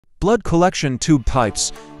Blood collection tube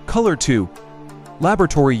types. Color 2.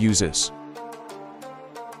 Laboratory uses.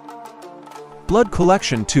 Blood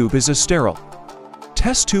collection tube is a sterile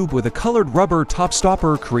test tube with a colored rubber top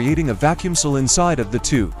stopper creating a vacuum seal inside of the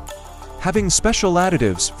tube, having special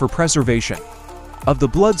additives for preservation of the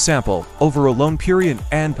blood sample over a long period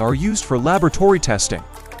and are used for laboratory testing.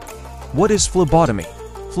 What is phlebotomy?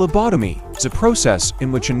 Phlebotomy is a process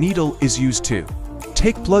in which a needle is used to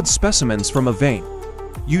take blood specimens from a vein,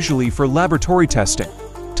 usually for laboratory testing.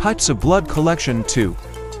 Types of blood collection 2.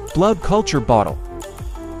 Blood culture bottle.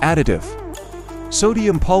 Additive.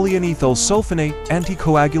 Sodium polyenethyl sulfonate,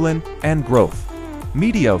 anticoagulant, and growth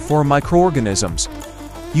media for microorganisms.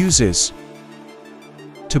 Uses.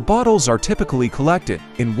 2 bottles are typically collected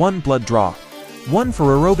in 1 blood draw, 1 for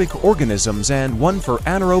aerobic organisms and 1 for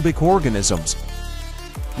anaerobic organisms.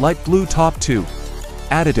 Light blue top 2.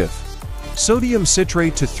 Additive. Sodium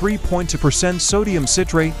citrate to 3.2% sodium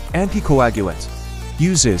citrate, anticoagulant.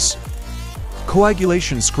 Uses.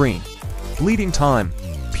 Coagulation screen. Bleeding time,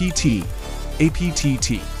 PT,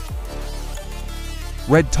 APTT.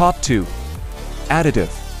 Red top 2. Additive.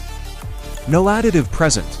 No additive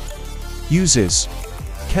present. Uses.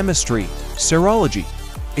 Chemistry, serology,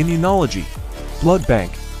 immunology, blood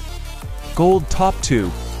bank. Gold top 2.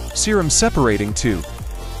 Serum separating tube.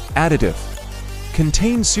 Additive.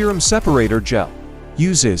 Contains serum separator gel.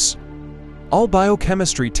 Uses. All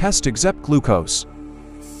biochemistry test except glucose.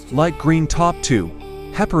 Light green top 2.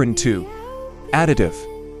 Heparin 2. Additive.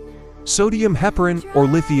 Sodium heparin or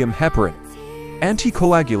lithium heparin.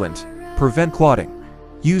 Anticoagulant. Prevent clotting.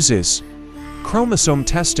 Uses. Chromosome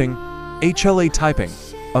testing, HLA typing,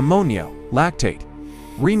 ammonia, lactate,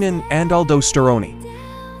 renin and aldosterone.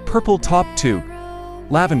 Purple top 2.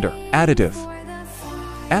 Lavender. Additive.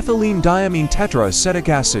 Ethylene diamine tetraacetic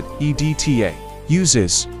acid, EDTA.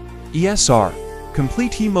 Uses. ESR.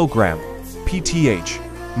 Complete hemogram, PTH.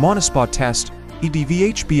 Monospot test,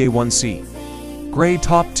 EDVHbA1c. Gray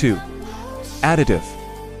top 2. Additive.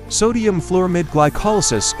 Sodium fluoramide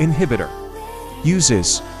glycolysis inhibitor.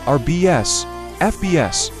 Uses. RBS,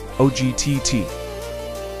 FBS, OGTT.